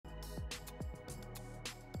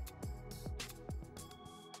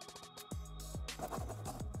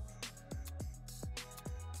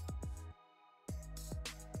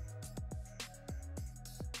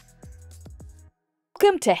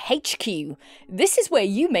Welcome to HQ. This is where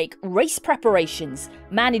you make race preparations,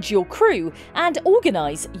 manage your crew, and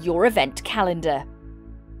organise your event calendar.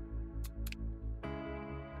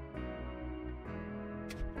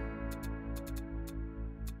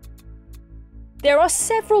 There are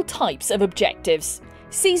several types of objectives: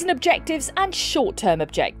 season objectives and short-term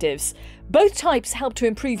objectives. Both types help to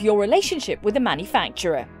improve your relationship with the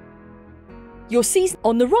manufacturer. Your season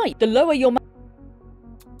on the right, the lower your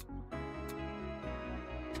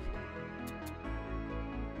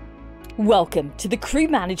Welcome to the crew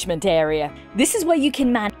management area. This is where you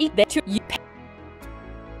can manage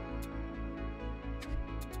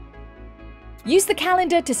Use the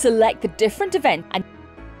calendar to select the different events and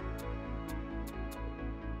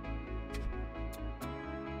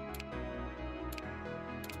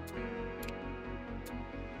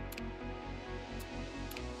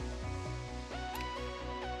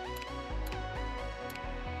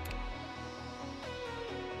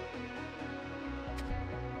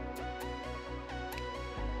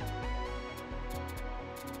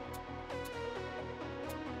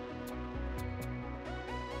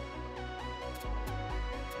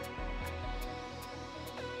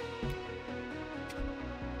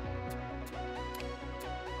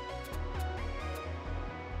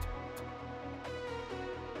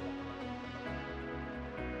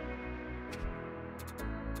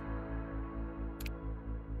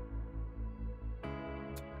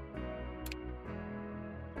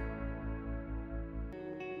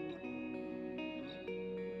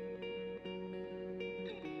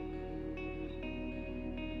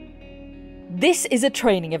This is a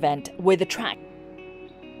training event with the track.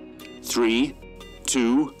 3,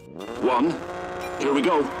 2, 1, here we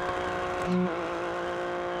go.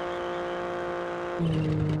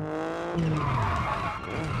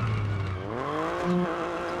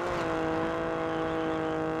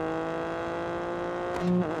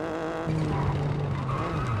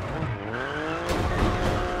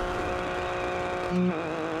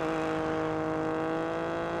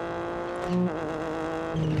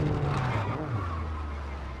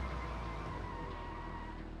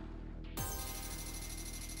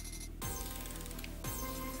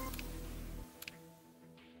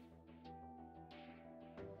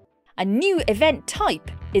 A new event type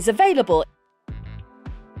is available.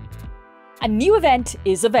 A new event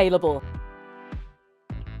is available.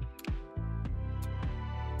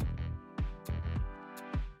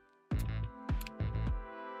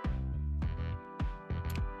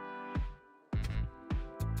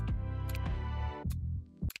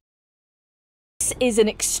 This is an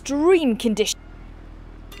extreme condition.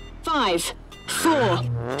 5, 4,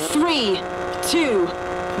 3, 2,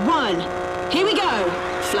 1. Here we go.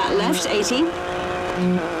 Flat left, 80.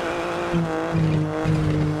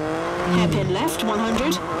 Hairpin left,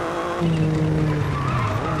 100.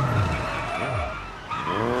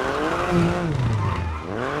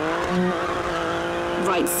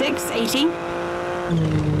 Right 6, 80.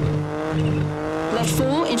 Left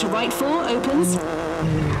 4 into right 4, opens.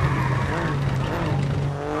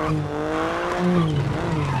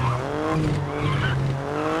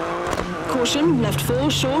 Caution, left 4,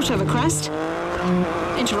 short over crest.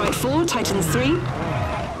 Into right 4, tightens 3.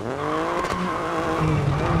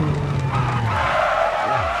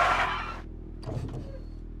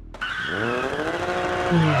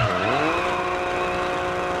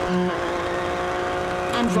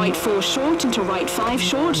 And right 4 short into right 5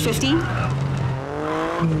 short, 50.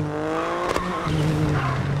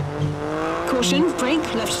 Caution,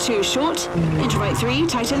 brake, left 2 short. Into right 3,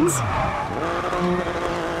 tightens.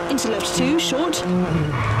 Into left 2, short.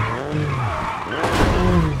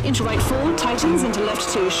 Into right 4, tightens, into left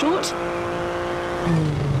 2, short.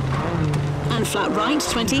 And flat right,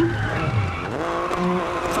 20.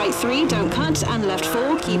 Right 3, don't cut, and left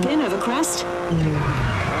 4, keep in over crest.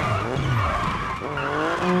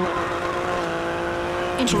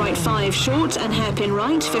 Into right 5, short, and hairpin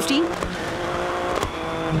right, 50.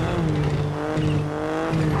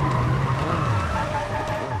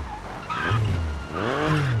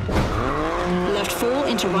 Left 4,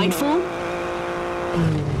 into right 4.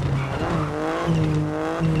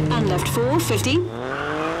 And left 4, 50.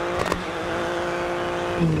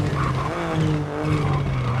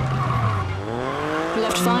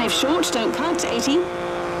 Left 5 short, don't cut, 80.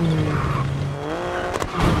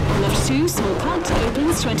 Left 2, small cut,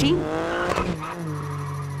 opens, 20.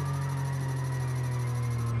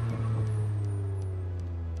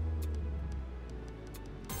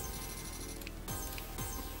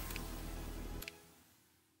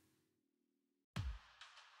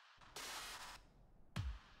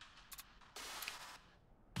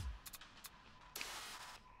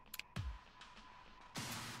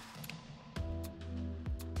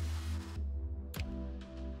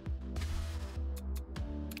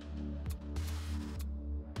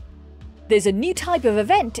 There's a new type of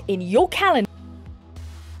event in your calendar.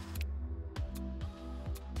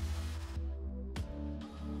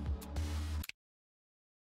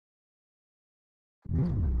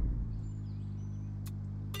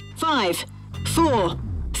 Five, 4,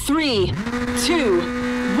 3, 2,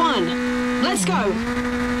 1. Let's go.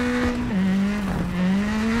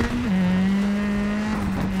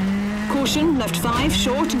 Caution, left 5,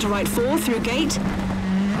 short into right 4 through gate.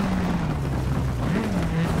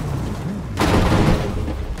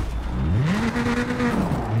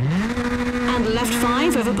 And left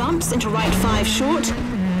 5 over bumps into right 5 short.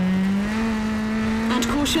 And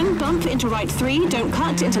caution, bump into right 3, don't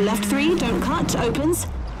cut, into left 3, don't cut, opens.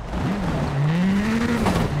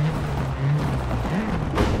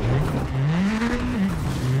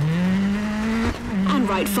 And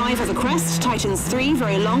right 5 over crest, tightens 3,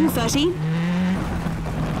 very long, 30.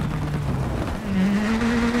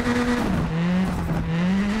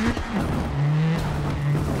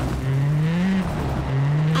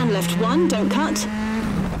 And left 1, don't cut.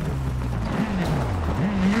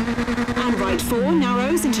 And right 4,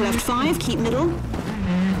 narrows into left 5, keep middle.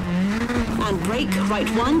 And brake, right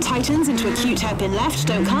 1, tightens into acute hairpin left,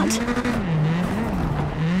 don't cut.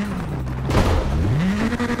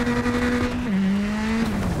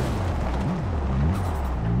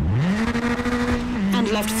 And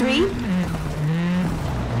left 3.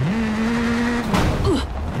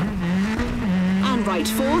 And right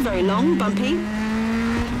 4, very long, bumpy.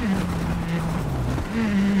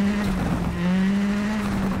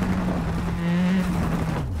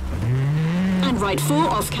 Right 4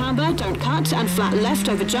 off camber, don't cut, and flat left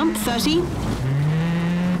over jump, 30.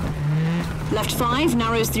 Left 5,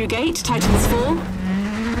 narrows through gate, tightens 4.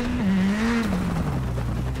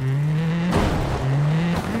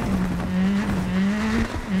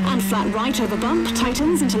 And flat right over bump,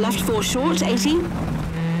 tightens into left 4 short, 80.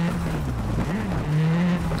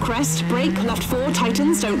 Crest, brake, left 4,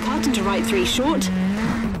 tightens, don't cut, into right 3 short.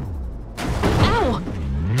 Ow!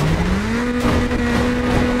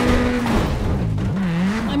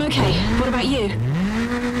 Okay, what about you?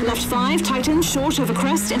 Left 5, tightens, short over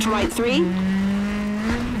crest, into right 3.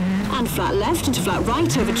 And flat left into flat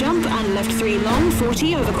right over jump, and left 3 long,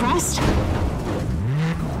 40 over crest.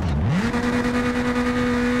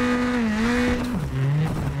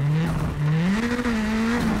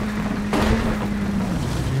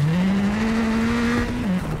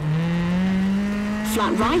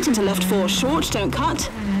 Flat right into left 4 short, don't cut.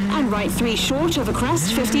 And right 3 short over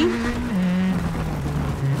crest, 50.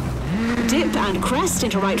 Dip and crest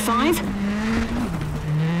into right 5.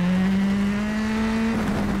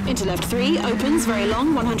 Into left 3, opens, very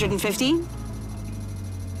long, 150.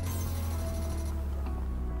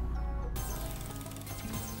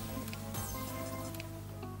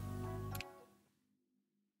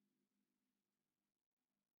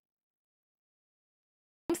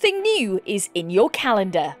 Something new is in your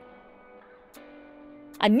calendar.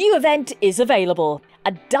 A new event is available.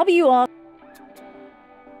 A WRC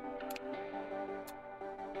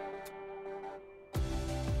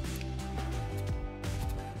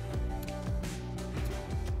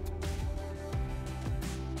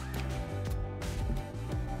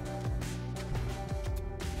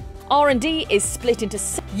R&D is split into.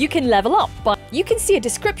 You can level up, but you can see a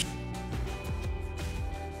description.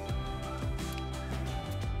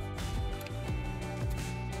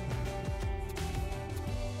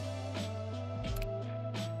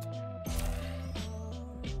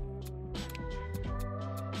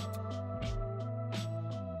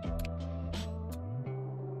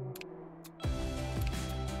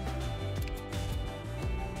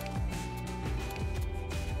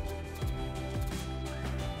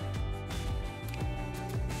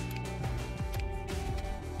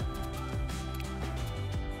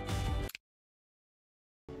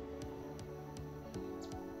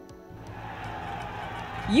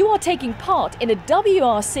 You are taking part in a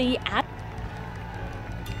WRC at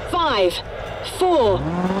 5, 4,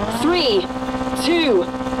 3, 2,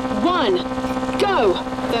 1, go!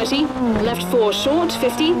 30, left 4 short,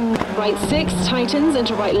 50, right 6, tightens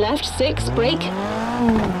into right left, 6, brake.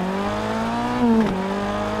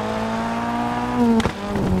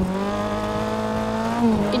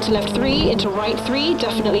 Into left 3, into right 3,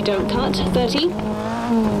 definitely don't cut, 30.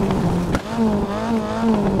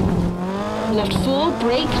 Left 4,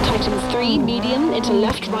 brake, tightens 3, medium, into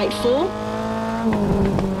left, right 4.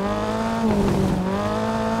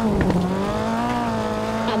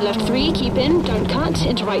 And left 3, keep in, don't cut,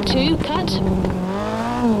 into right 2, cut.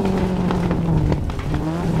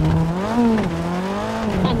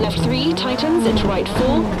 And left 3, tightens, into right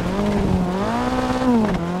 4.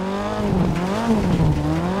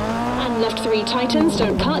 And 3 tightens,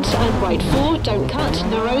 don't cut, and right 4, don't cut,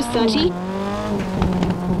 narrows 30.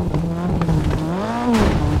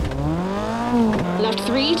 Left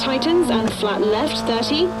 3 tightens and flat left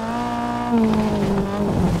 30.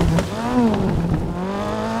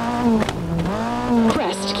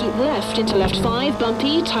 Crest, keep left into left 5,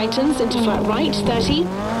 bumpy, tightens into flat right 30.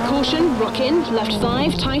 Caution, rock in, left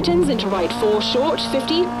 5, tightens into right 4, short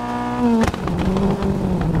 50.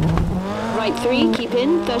 Right 3, keep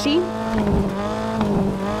in 30.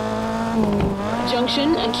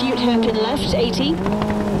 Junction, acute hairpin left 80.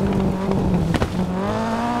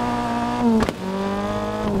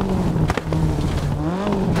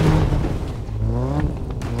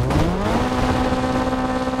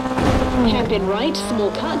 Hairpin right,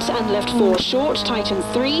 small cut, and left 4 short, tightens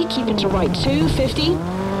 3, keep into right 2, 50.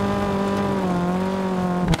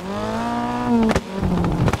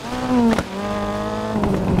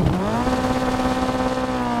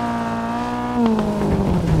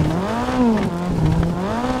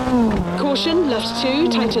 Caution, left 2,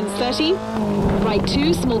 tightens 30. Right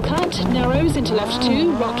 2, small cut, narrows into left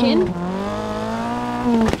 2, rock in.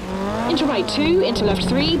 Into right 2, into left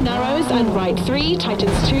 3, narrows, and right 3,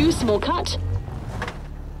 tightens 2, small cut.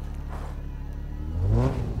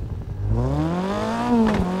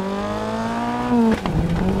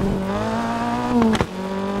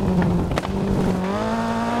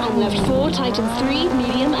 And left 4, tightens 3,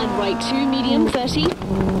 medium, and right 2, medium, 30.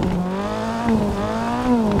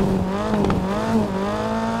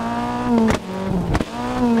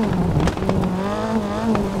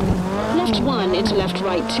 Left 1 into left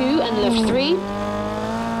right 2 and left 3.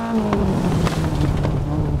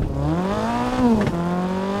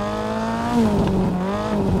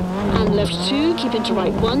 And left 2, keep into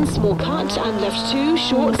right 1, small cut, and left 2,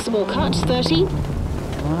 short, small cut, 30.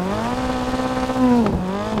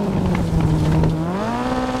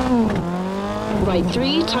 Right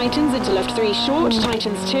 3, tightens into left 3, short,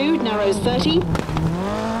 tightens 2, narrows 30.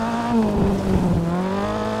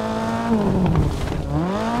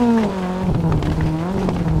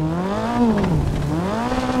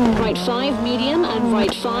 Right 5, medium, and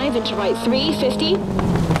right 5 into right 3, 50.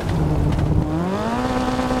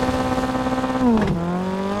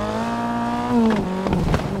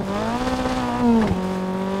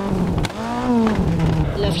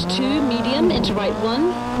 Left 2, medium, into right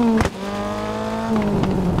 1.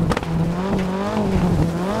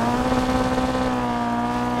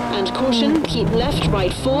 And caution, keep left,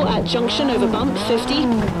 right 4 at junction over bump, 50.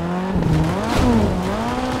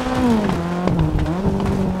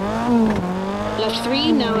 Left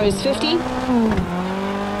 3, narrows 50.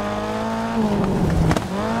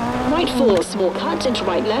 Right 4, small cut, into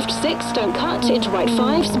right left 6, don't cut, into right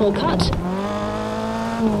 5, small cut.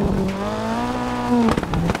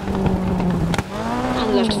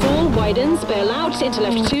 And left 4, widens, bail out, into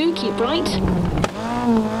left 2, keep right.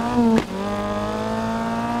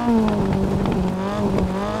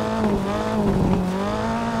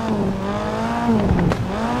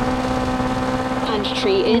 And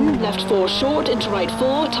tree in, left 4 short, into right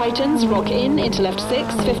 4, tightens, rock in, into left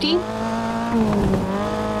 6, 50.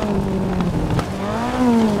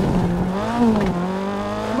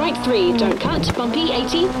 Right 3, don't cut, bumpy,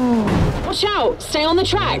 80. Watch out, stay on the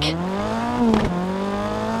track.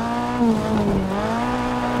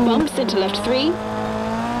 Bumps into left 3.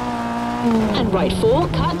 And right 4,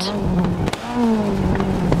 cut.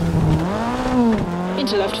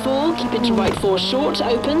 Into left 4, keep into right 4 short,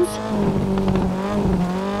 opens.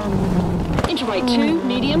 Into right 2,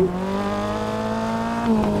 medium.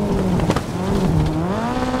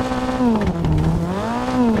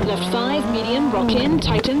 Left 5, medium, rock in,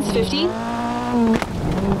 tightens, 50.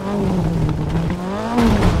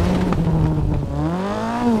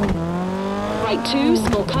 Right 2,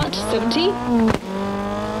 small cut, 70.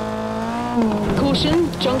 Caution,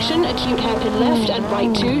 junction, acute hairpin left, and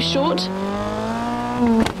right 2, short.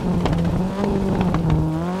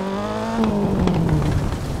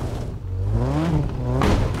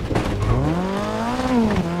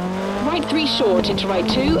 Right 3 short, into right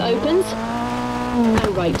 2, opens.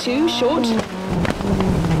 And right 2, short.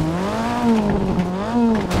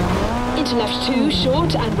 Into left 2,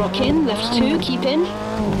 short, and rock in, left 2, keep in.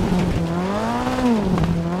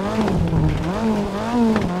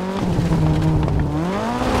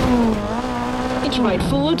 Into right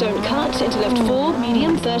 4, don't cut, into left 4,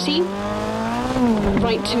 medium, 30.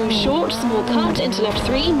 Right 2, short, small cut, into left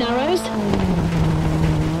 3, narrows.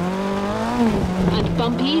 And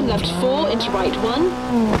bumpy, left 4, into right 1.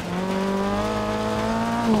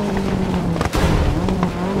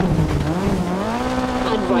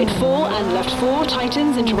 And right 4 and left 4,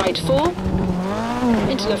 tightens into right 4.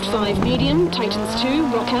 Into left 5 medium, tightens 2,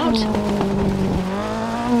 rock out.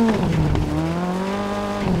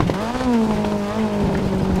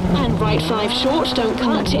 And right 5 short, don't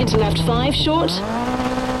cut, into left 5 short.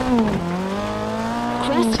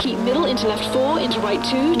 Crest, keep middle, into left 4, into right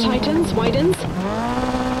 2, tightens, widens.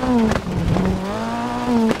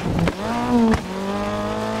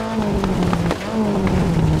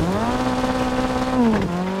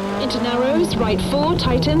 Into narrows, right 4,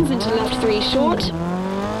 tightens, into left 3 short.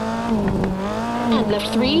 And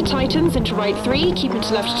left 3, tightens, into right 3, keep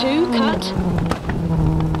into left 2, cut.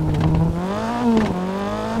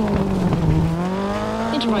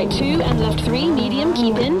 Into right 2 and left 3, medium,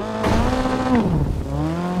 keep in.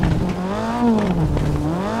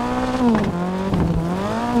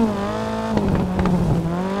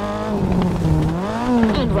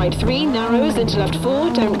 And right 3, narrows, into left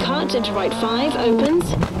 4, don't cut, into right 5,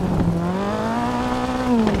 opens.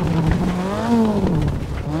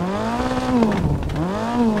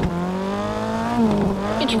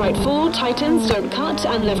 Into right 4, tightens, don't cut,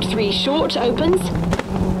 and left 3 short, opens.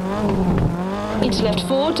 Into left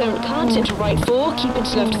 4, don't cut, into right 4, keep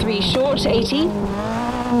into left 3 short, 80.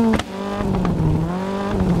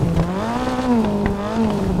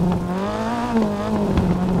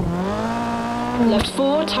 Left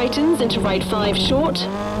 4, tightens, into right 5 short.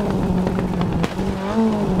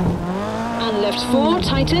 And left 4,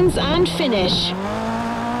 tightens, and finish.